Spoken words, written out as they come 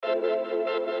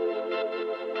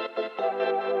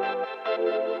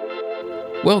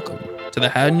Welcome to the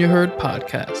Hadn't You Heard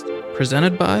podcast,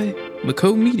 presented by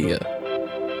McCo Media,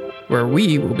 where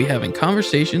we will be having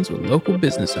conversations with local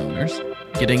business owners,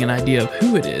 getting an idea of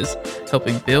who it is,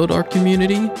 helping build our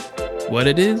community, what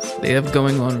it is they have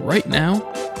going on right now,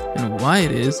 and why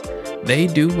it is they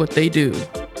do what they do.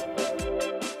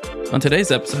 On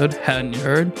today's episode, Hadn't You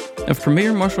Heard, of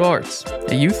Premier Martial Arts,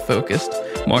 a youth-focused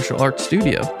martial arts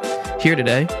studio. Here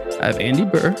today, I have Andy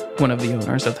Burr, one of the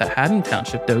owners of the Haddon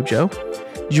Township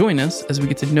Dojo. Join us as we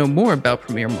get to know more about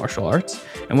Premier Martial Arts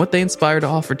and what they inspire to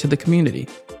offer to the community.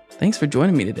 Thanks for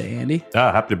joining me today, Andy.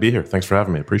 Happy to be here. Thanks for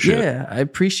having me. Appreciate it. Yeah, I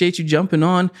appreciate you jumping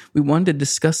on. We wanted to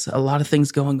discuss a lot of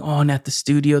things going on at the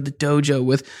studio, the dojo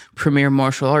with Premier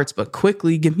Martial Arts, but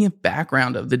quickly give me a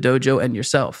background of the dojo and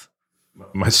yourself.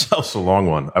 Myself's a long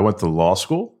one. I went to law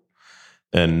school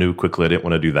and knew quickly I didn't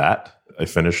want to do that. I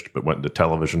finished, but went into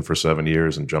television for 7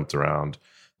 years and jumped around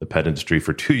the pet industry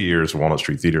for 2 years, Walnut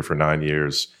Street Theater for 9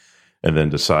 years, and then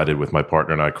decided with my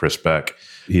partner and I, Chris Beck,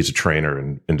 he's a trainer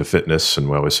and into fitness, and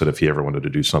we always said if he ever wanted to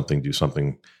do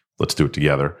something, let's do it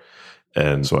together.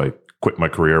 And so I quit my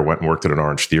career, went and worked at an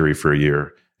Orange Theory for a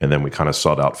year, and then we kind of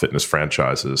sought out fitness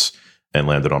franchises and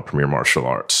landed on Premier Martial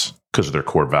Arts because of their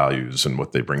core values and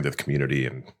what they bring to the community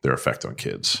and their effect on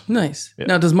kids. Nice. Yeah.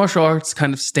 Now, does martial arts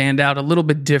kind of stand out a little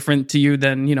bit different to you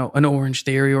than, an Orange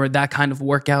Theory or that kind of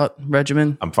workout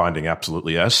regimen? I'm finding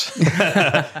absolutely yes,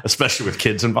 especially with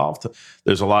kids involved.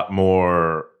 There's a lot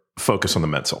more focus on the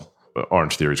mental.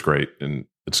 Orange Theory is great, and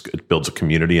it builds a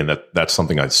community, and that's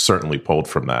something I certainly pulled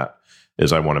from that,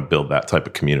 is I want to build that type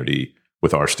of community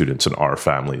with our students and our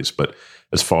families. But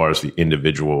as far as the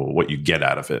individual, what you get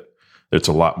out of it, it's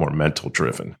a lot more mental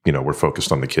driven. We're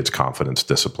focused on the kids' confidence,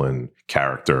 discipline,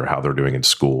 character, how they're doing in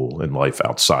school and life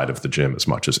outside of the gym as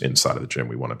much as inside of the gym.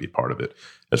 We want to be part of it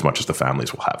as much as the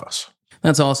families will have us.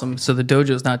 That's awesome. So the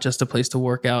dojo is not just a place to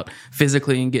work out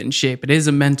physically and get in shape. It is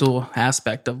a mental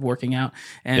aspect of working out.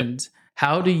 And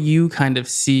How do you kind of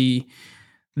see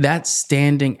that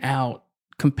standing out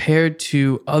compared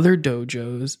to other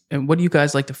dojos? And what do you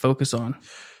guys like to focus on?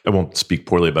 I won't speak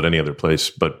poorly about any other place,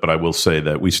 but I will say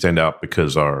that we stand out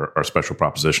because our special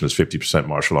proposition is 50%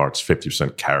 martial arts,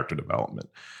 50% character development.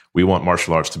 We want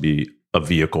martial arts to be a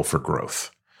vehicle for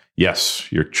growth.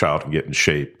 Yes, your child can get in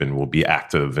shape and will be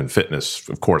active in fitness.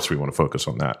 Of course, we want to focus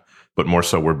on that. But more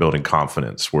so, we're building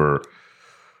confidence. We're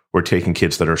taking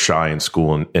kids that are shy in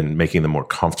school and making them more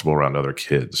comfortable around other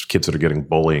kids. Kids that are getting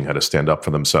bullying, how to stand up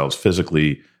for themselves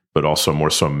physically, but also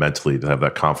more so mentally, to have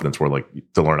that confidence where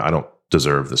to learn, I don't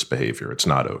deserve this behavior. It's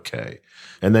not okay.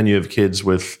 And then you have kids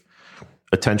with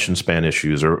attention span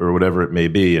issues or whatever it may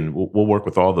be, and we'll work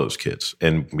with all those kids.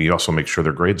 And we also make sure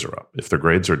their grades are up. If their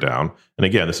grades are down, and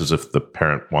again, this is if the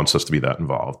parent wants us to be that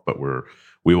involved, but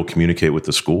we will communicate with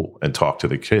the school and talk to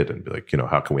the kid and be like,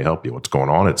 how can we help you? What's going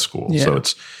on at school? Yeah. So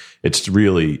it's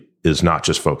really is not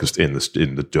just focused in the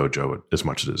dojo as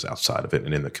much as it is outside of it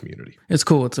and in the community. It's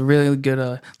cool. It's a really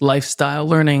good lifestyle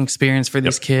learning experience for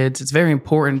these kids. It's very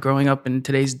important growing up in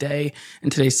today's day, in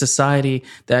today's society,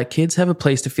 that kids have a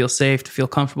place to feel safe, to feel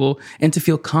comfortable, and to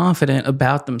feel confident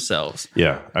about themselves.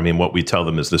 Yeah. I mean, what we tell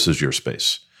them is this is your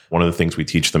space. One of the things we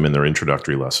teach them in their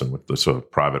introductory lesson with this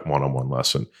private one-on-one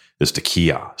lesson is to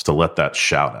kia, is to let that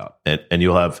shout out. And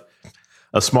you'll have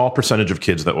a small percentage of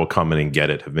kids that will come in and get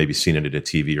it, have maybe seen it in a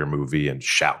TV or movie and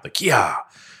shout the kia.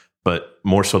 But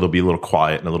more so, they'll be a little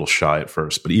quiet and a little shy at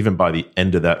first. But even by the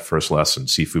end of that first lesson,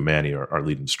 Sifu Manny, our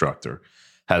lead instructor,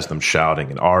 has them shouting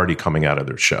and already coming out of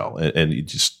their shell. And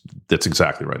that's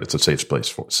exactly right. It's a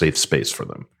safe space for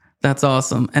them. That's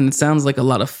awesome. And it sounds like a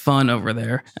lot of fun over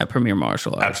there at Premier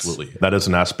Martial Arts. Absolutely. That is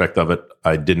an aspect of it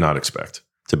I did not expect,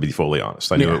 to be fully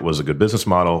honest. I knew it was a good business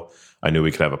model. I knew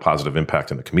we could have a positive impact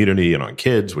in the community and on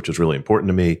kids, which is really important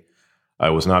to me.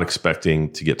 I was not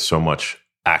expecting to get so much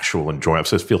actual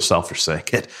enjoyment. I feel selfish saying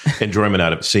it. Enjoyment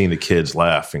out of it, seeing the kids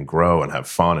laugh and grow and have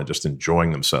fun and just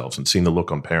enjoying themselves and seeing the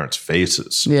look on parents'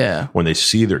 faces when they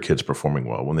see their kids performing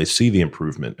well, when they see the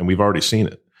improvement. And we've already seen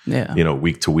it. Yeah.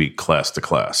 Week to week, class to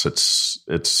class.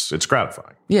 It's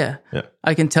gratifying. Yeah.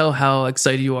 I can tell how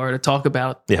excited you are to talk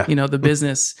about, the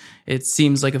business. It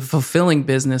seems like a fulfilling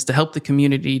business to help the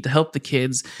community, to help the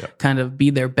kids kind of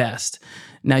be their best.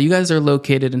 Now, you guys are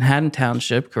located in Haddon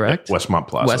Township, correct? Westmont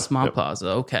Plaza. Westmont Plaza.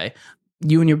 Okay.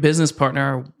 You and your business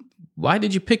partner, why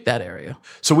did you pick that area?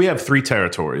 So we have 3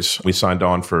 territories. We signed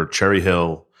on for Cherry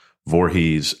Hill,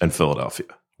 Voorhees, and Philadelphia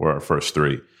were our first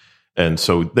 3. And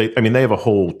so they have a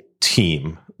whole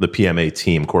team. The PMA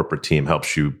team, corporate team,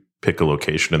 helps you pick a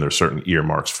location, and there's certain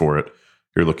earmarks for it.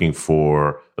 You're looking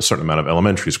for a certain amount of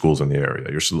elementary schools in the area.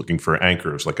 You're looking for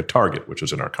anchors like a Target, which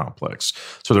is in our complex.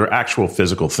 So there are actual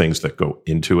physical things that go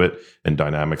into it and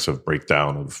dynamics of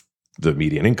breakdown of the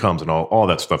median incomes and all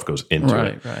that stuff goes into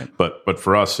it. Right. But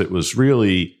for us, it was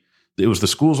the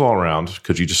schools all around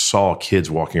because you just saw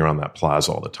kids walking around that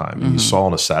plaza all the time. And you saw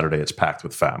on a Saturday, it's packed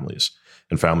with families.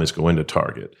 And families go into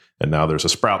Target, and now there's a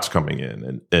Sprouts coming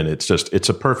in, and it's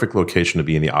a perfect location to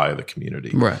be in the eye of the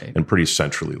community, right? And pretty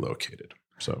centrally located.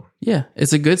 So yeah,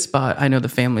 it's a good spot. I know the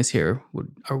families here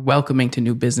are welcoming to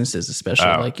new businesses, especially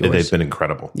like yours. They've been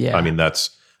incredible. Yeah, I mean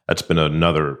that's been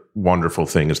another wonderful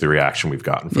thing is the reaction we've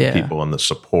gotten from people and the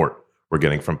support we're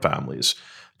getting from families.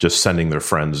 Just sending their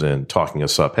friends in, talking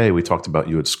us up. Hey, we talked about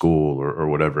you at school or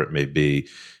whatever it may be.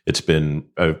 It's been,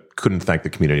 I couldn't thank the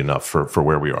community enough for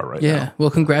where we are right now. Yeah.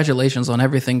 Well, congratulations on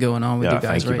everything going on with you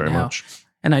guys thank you very much.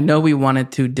 And I know we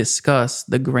wanted to discuss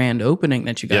the grand opening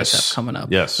that you guys have coming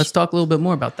up. Yes. Let's talk a little bit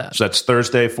more about that. So that's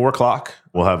Thursday, 4:00.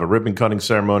 We'll have a ribbon cutting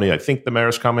ceremony. I think the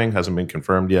mayor's coming. Hasn't been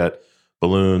confirmed yet.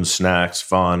 Balloons, snacks,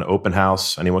 fun, open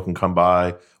house. Anyone can come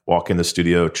by, walk in the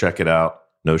studio, check it out.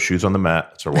 No shoes on the mat.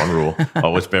 That's our one rule.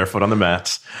 Always barefoot on the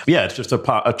mats. Yeah, it's just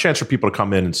a chance for people to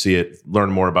come in and see it,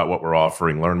 learn more about what we're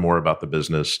offering, learn more about the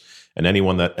business. And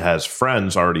anyone that has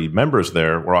friends, already members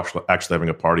there, we're actually having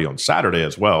a party on Saturday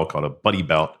as well called a Buddy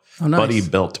Belt. Oh, nice. Buddy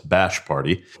Belt Bash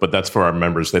Party. But that's for our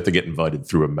members. They have to get invited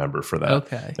through a member for that.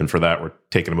 Okay. And for that, we're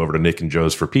taking them over to Nick and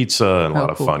Joe's for pizza and a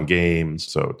lot of fun games.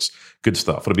 So it's good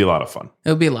stuff. It'll be a lot of fun.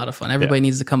 It'll be a lot of fun. Everybody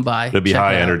needs to come by. It'll be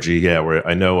high energy. Yeah,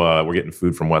 I know we're getting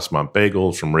food from Westmont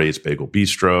Bagels, from Ray's Bagel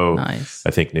Bistro. Nice.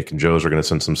 I think Nick and Joe's are going to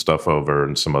send some stuff over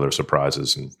and some other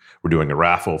surprises. And we're doing a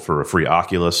raffle for a free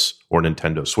Oculus or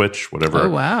Nintendo Switch, whatever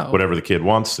the kid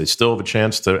wants. They still have a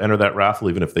chance to enter that raffle.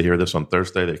 Even if they hear this on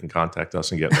Thursday, they can contact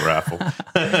us and get in the raffle.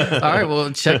 All right,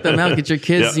 well, check them out. Get your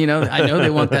kids, I know they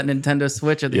want that Nintendo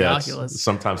Switch or the Oculus.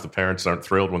 Sometimes the parents aren't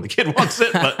thrilled when the kid wants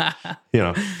it, but,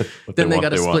 then they got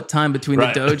to split time between the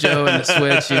dojo and the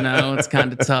Switch, it's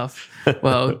kind of tough.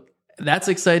 Well, that's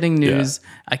exciting news. Yeah.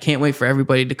 I can't wait for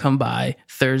everybody to come by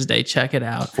Thursday. Check it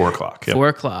out. 4:00. Yep.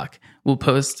 4:00. We'll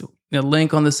post a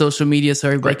link on the social media so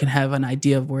everybody can have an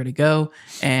idea of where to go.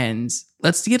 And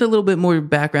let's get a little bit more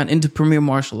background into Premier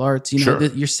Martial Arts.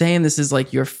 You're saying this is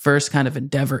like your first kind of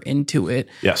endeavor into it.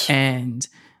 Yes. And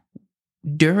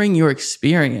during your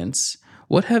experience,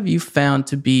 what have you found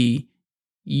to be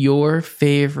your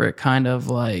favorite kind of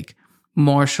like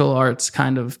martial arts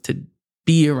kind of to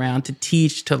be around, to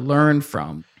teach, to learn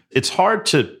from? It's hard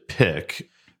to pick.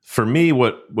 For me,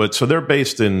 so they're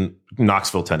based in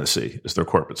Knoxville, Tennessee, is their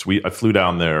corporate. I flew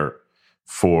down there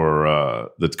for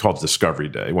that's called Discovery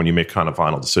Day, when you make kind of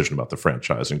final decision about the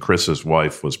franchise. And Chris's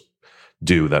wife was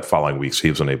due that following week, so he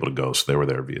was unable to go. So they were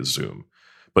there via Zoom.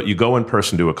 But you go in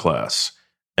person to a class,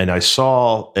 and I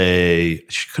saw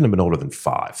she couldn't have been older than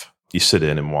 5. You sit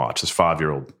in and watch this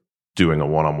 5-year-old doing a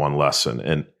one-on-one lesson,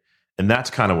 and that's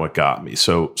kind of what got me.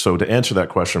 So to answer that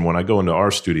question, when I go into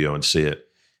our studio and see it,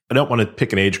 I don't want to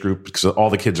pick an age group because all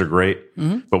the kids are great,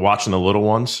 but watching the little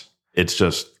ones, it's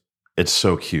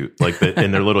so cute, like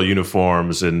in their little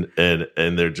uniforms and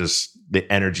they're just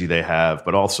the energy they have.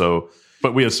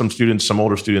 But we have some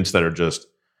older students that are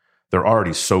they're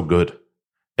already so good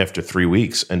after 3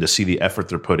 weeks, and to see the effort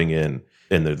they're putting in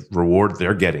and the reward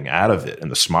they're getting out of it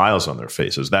and the smiles on their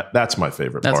faces, that's my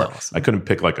favorite part. Awesome. I couldn't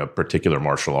pick like a particular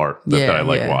martial art that I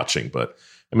like watching, but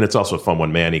I mean, it's also fun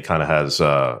when Manny kind of has,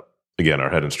 again, our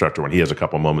head instructor, when he has a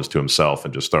couple moments to himself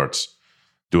and just starts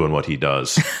doing what he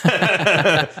does.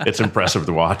 It's impressive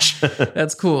to watch.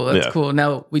 That's cool. That's cool.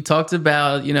 Now, we talked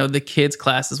about, the kids'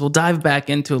 classes. We'll dive back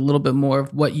into a little bit more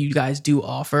of what you guys do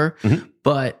offer,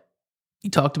 but you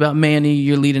talked about Manny,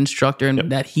 your lead instructor,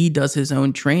 and that he does his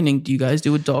own training. Do you guys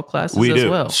do adult classes as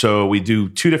well? So we do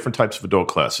 2 different types of adult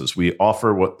classes. We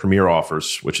offer what Premier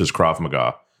offers, which is Krav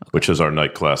Maga, which is our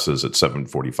night classes at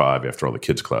 7:45 after all the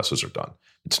kids' classes are done.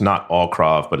 It's not all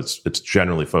Krav, but it's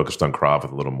generally focused on Krav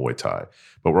with a little Muay Thai.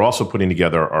 But we're also putting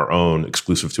together our own,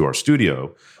 exclusive to our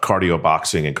studio, cardio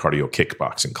boxing and cardio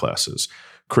kickboxing classes.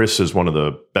 Chris is one of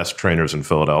the best trainers in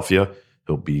Philadelphia.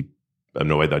 I have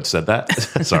no way that I said that.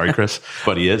 Sorry, Chris.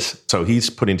 But he is. So he's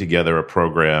putting together a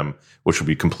program which will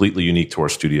be completely unique to our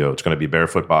studio. It's going to be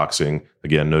barefoot boxing.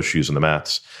 Again, no shoes on the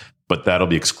mats. But that'll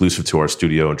be exclusive to our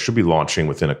studio and should be launching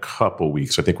within a couple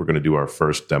weeks. I think we're going to do our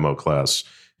first demo class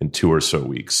in 2 or so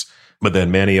weeks. But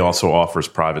then Manny also offers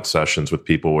private sessions with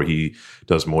people where he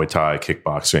does Muay Thai,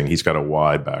 kickboxing. He's got a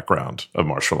wide background of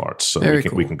martial arts. So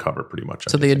we can cover pretty much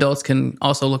anything. So the adults can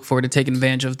also look forward to taking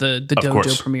advantage of the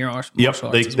Dojo Premier Martial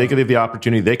Arts. They could have the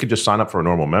opportunity. They could just sign up for a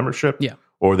normal membership. Yeah.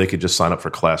 or they could just sign up for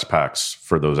class packs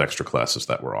for those extra classes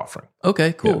that we're offering.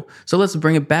 Okay, cool. Yeah. So let's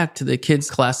bring it back to the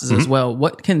kids' classes as well.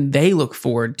 What can they look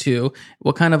forward to?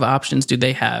 What kind of options do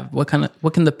they have? What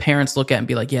can the parents look at and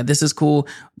be like, yeah, this is cool.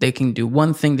 They can do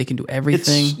one thing, they can do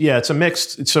everything. It's a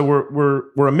mixed. So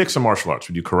we're a mix of martial arts.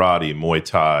 We do karate, Muay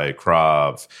Thai,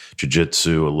 Krav,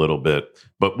 jiu-jitsu a little bit.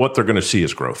 But what they're going to see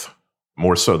is growth.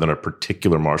 More so than a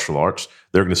particular martial arts,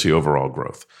 they're going to see overall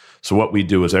growth. So what we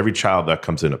do is every child that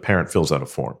comes in, a parent fills out a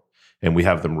form, and we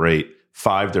have them rate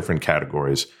 5 different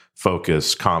categories: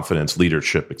 focus, confidence,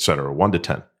 leadership, et cetera, 1 to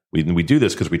 10. We do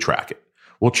this because we track it.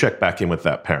 We'll check back in with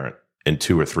that parent in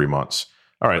 2 or 3 months.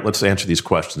 All right, let's answer these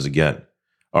questions again.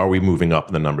 Are we moving up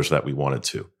in the numbers that we wanted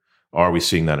to? Are we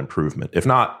seeing that improvement? If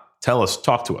not,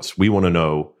 talk to us. We want to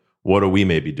know, what are we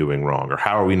maybe doing wrong, or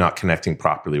how are we not connecting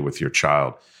properly with your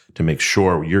child to make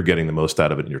sure you're getting the most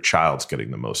out of it and your child's getting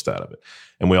the most out of it.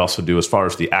 And we also do, as far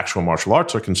as the actual martial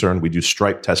arts are concerned, we do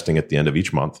stripe testing at the end of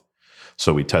each month.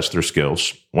 So we test their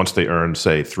skills. Once they earn,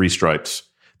 say, 3 stripes,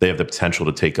 they have the potential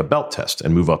to take a belt test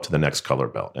and move up to the next color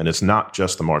belt. And it's not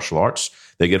just the martial arts.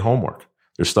 They get homework.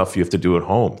 There's stuff you have to do at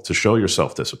home to show your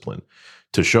self-discipline,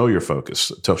 to show your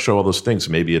focus, to show all those things.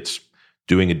 Maybe it's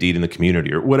doing a deed in the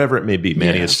community or whatever it may be.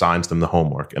 Manny assigns them the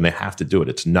homework and they have to do it.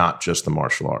 It's not just the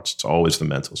martial arts. It's always the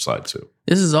mental side too.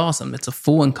 This is awesome. It's a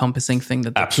full encompassing thing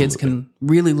that the kids can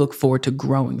really look forward to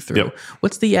growing through. Yep.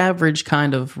 What's the average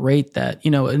kind of rate that,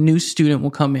 a new student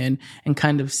will come in and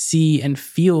kind of see and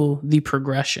feel the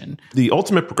progression? The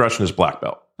ultimate progression is black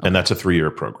belt, and that's a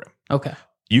 3-year program. Okay.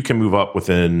 You can move up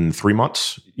within 3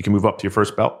 months. You can move up to your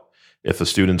first belt. If the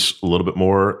student's a little bit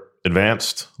more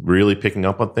advanced, really picking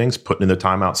up on things, putting in the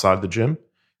time outside the gym,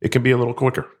 it can be a little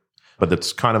quicker. But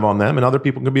that's kind of on them. And other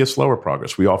people can be a slower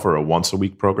progress. We offer a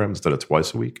once-a-week program instead of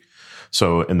twice a week.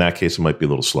 So in that case, it might be a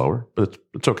little slower, but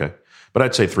it's okay. But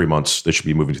I'd say 3 months, they should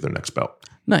be moving to their next belt.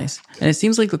 Nice. And it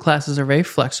seems like the classes are very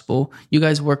flexible. You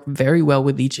guys work very well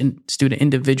with each student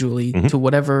individually to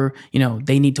whatever,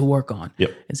 they need to work on.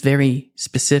 Yep. It's very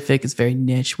specific. It's very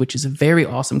niche, which is a very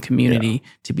awesome community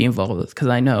to be involved with. Because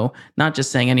I know, not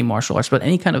just saying any martial arts, but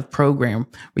any kind of program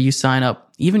where you sign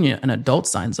up, even an adult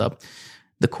signs up,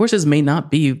 the courses may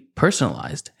not be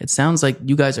personalized. It sounds like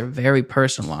you guys are very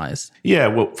personalized. Yeah.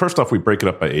 Well, first off, we break it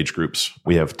up by age groups.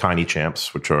 We have tiny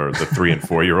champs, which are the 3 and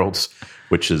 4 year olds,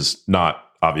 which is not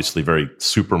obviously very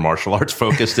super martial arts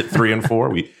focused at 3 and 4.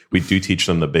 We do teach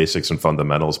them the basics and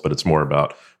fundamentals, but it's more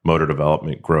about motor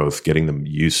development, growth, getting them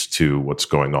used to what's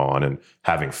going on and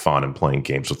having fun and playing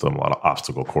games with them, a lot of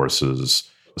obstacle courses,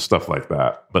 stuff like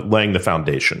that, but laying the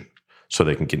foundation so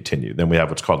they can continue. Then we have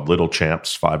what's called little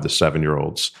champs, 5 to 7 year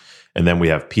olds. And then we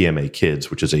have PMA kids,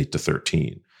 which is 8 to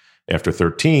 13. After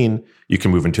 13, you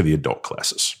can move into the adult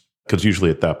classes because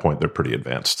usually at that point, they're pretty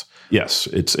advanced. Yes,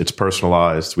 it's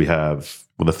personalized. We have,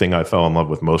 the thing I fell in love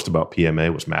with most about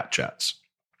PMA was mat chats.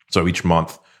 So each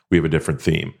month we have a different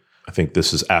theme. I think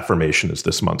this is affirmation is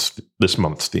this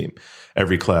month's theme.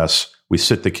 Every class, we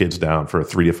sit the kids down for a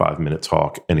 3 to 5 minute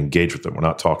talk and engage with them. We're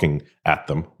not talking at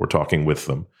them. We're talking with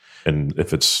them. And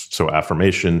if it's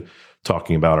affirmation,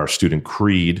 talking about our student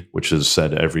creed, which is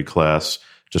said every class,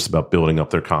 just about building up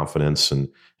their confidence and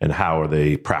how are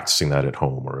they practicing that at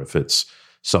home? Or if it's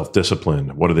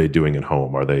self-discipline, what are they doing at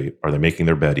home? Are they making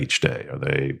their bed each day? Are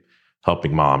they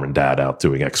helping mom and dad out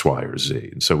doing X, Y, or Z?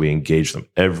 And so we engage them.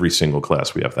 Every single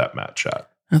class, we have that mat chat.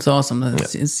 That's awesome.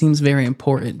 It seems very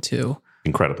important too.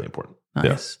 Incredibly important. Nice.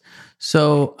 Yeah.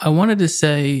 So I wanted to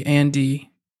say, Andy,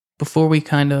 before we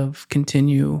kind of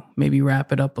continue, maybe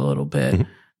wrap it up a little bit,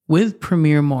 with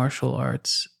Premier Martial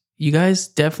Arts, you guys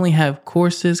definitely have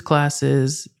courses,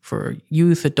 classes for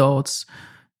youth, adults.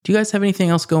 Do you guys have anything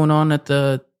else going on at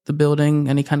the building?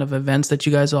 Any kind of events that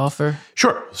you guys offer?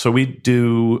 Sure. So we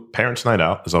do Parents' Night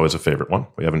Out is always a favorite one.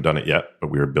 We haven't done it yet,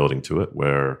 but we are building to it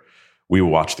where we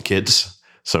will watch the kids.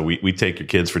 So we take your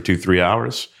kids for 2-3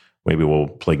 hours. Maybe we'll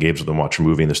play games with them, watch a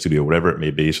movie in the studio, whatever it may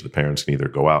be, so the parents can either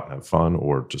go out and have fun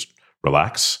or just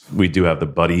relax. We do have the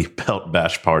buddy belt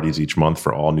bash parties each month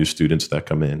for all new students that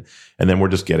come in. And then we're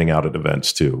just getting out at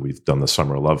events too. We've done the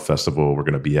Summer of Love Festival. We're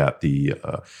going to be at the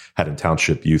Haddon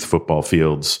Township Youth Football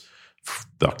Fields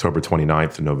October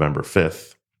 29th and November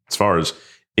 5th. As far as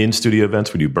in-studio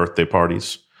events, we do birthday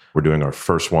parties. We're doing our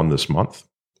first one this month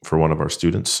for one of our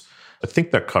students. I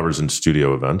think that covers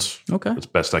in-studio events. Okay. As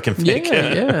best I can think.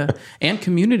 Yeah. And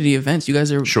community events. You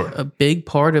guys are a big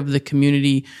part of the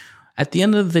community. At the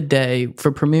end of the day,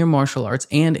 for Premier Martial Arts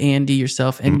and Andy,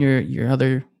 yourself, and your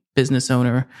other business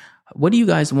owner, what do you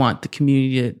guys want the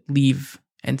community to leave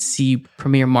and see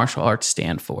Premier Martial Arts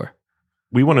stand for?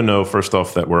 We want to know, first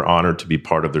off, that we're honored to be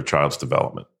part of their child's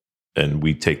development. And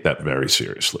we take that very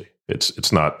seriously.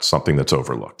 It's not something that's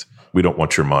overlooked. We don't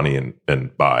want your money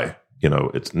and buy.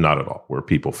 It's not at all. We're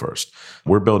people first.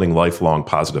 We're building lifelong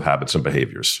positive habits and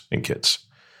behaviors in kids.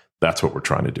 That's what we're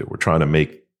trying to do. We're trying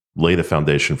to lay the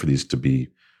foundation for these to be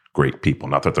great people.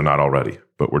 Not that they're not already,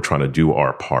 but we're trying to do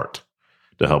our part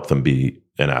to help them be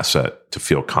an asset, to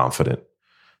feel confident,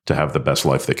 to have the best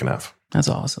life they can have. That's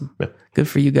awesome. Yeah. Good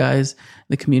for you guys.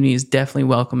 The community is definitely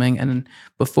welcoming. And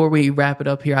before we wrap it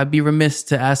up here, I'd be remiss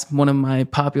to ask one of my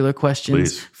popular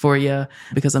questions for you,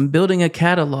 because I'm building a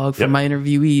catalog for my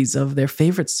interviewees of their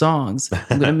favorite songs.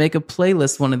 I'm going to make a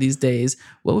playlist one of these days.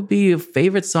 What would be a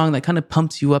favorite song that kind of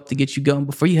pumps you up to get you going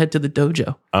before you head to the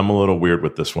dojo? I'm a little weird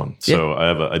with this one. So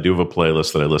I do have a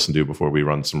playlist that I listen to before we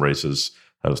run some races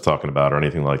I was talking about or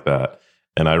anything like that.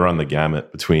 And I run the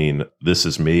gamut between This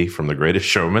Is Me from The Greatest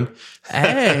Showman.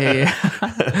 Hey.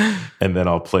 And then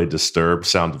I'll play Disturbed,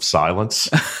 Sound of Silence.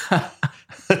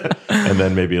 And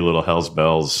then maybe a little Hell's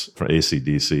Bells from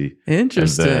AC/DC.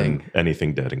 Interesting. And then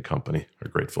Anything Dead and Company or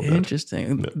Grateful Dead.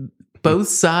 Interesting. Yeah. Both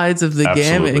sides of the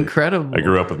gamut. Incredible. I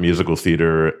grew up with musical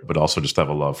theater, but also just have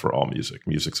a love for all music.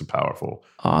 Music's a powerful,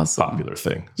 popular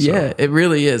thing. So, yeah, it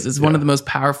really is. It's one of the most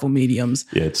powerful mediums.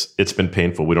 Yeah, it's been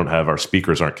painful. We don't have our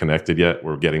speakers aren't connected yet.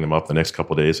 We're getting them up the next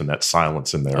couple of days, and that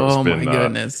silence in there has been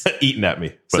goodness. Eating at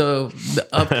me. But, so the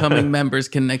upcoming members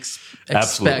can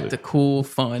expect a cool,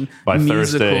 fun by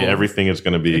Thursday, everything is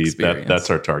going to be experience.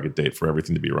 That's our target date for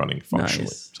everything to be running functionally.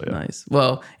 Nice. So, nice.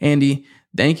 Well, Andy,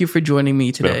 thank you for joining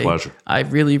me today. It's been a pleasure. I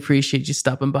really appreciate you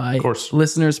stopping by. Of course.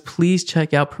 Listeners, please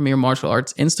check out Premier Martial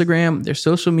Arts Instagram, their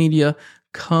social media.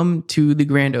 Come to the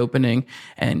grand opening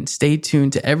and stay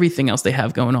tuned to everything else they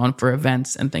have going on for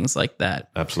events and things like that.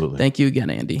 Absolutely. Thank you again,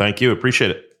 Andy. Thank you.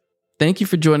 Appreciate it. Thank you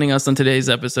for joining us on today's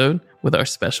episode with our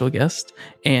special guest,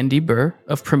 Andy Burr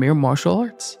of Premier Martial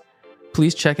Arts.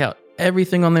 Please check out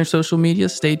everything on their social media.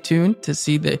 Stay tuned to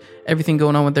see everything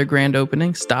going on with their grand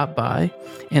opening. Stop by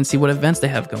and see what events they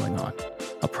have going on.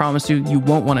 I promise you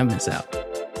won't want to miss out.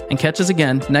 And catch us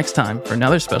again next time for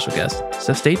another special guest.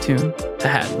 So stay tuned to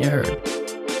Haddon You Heard.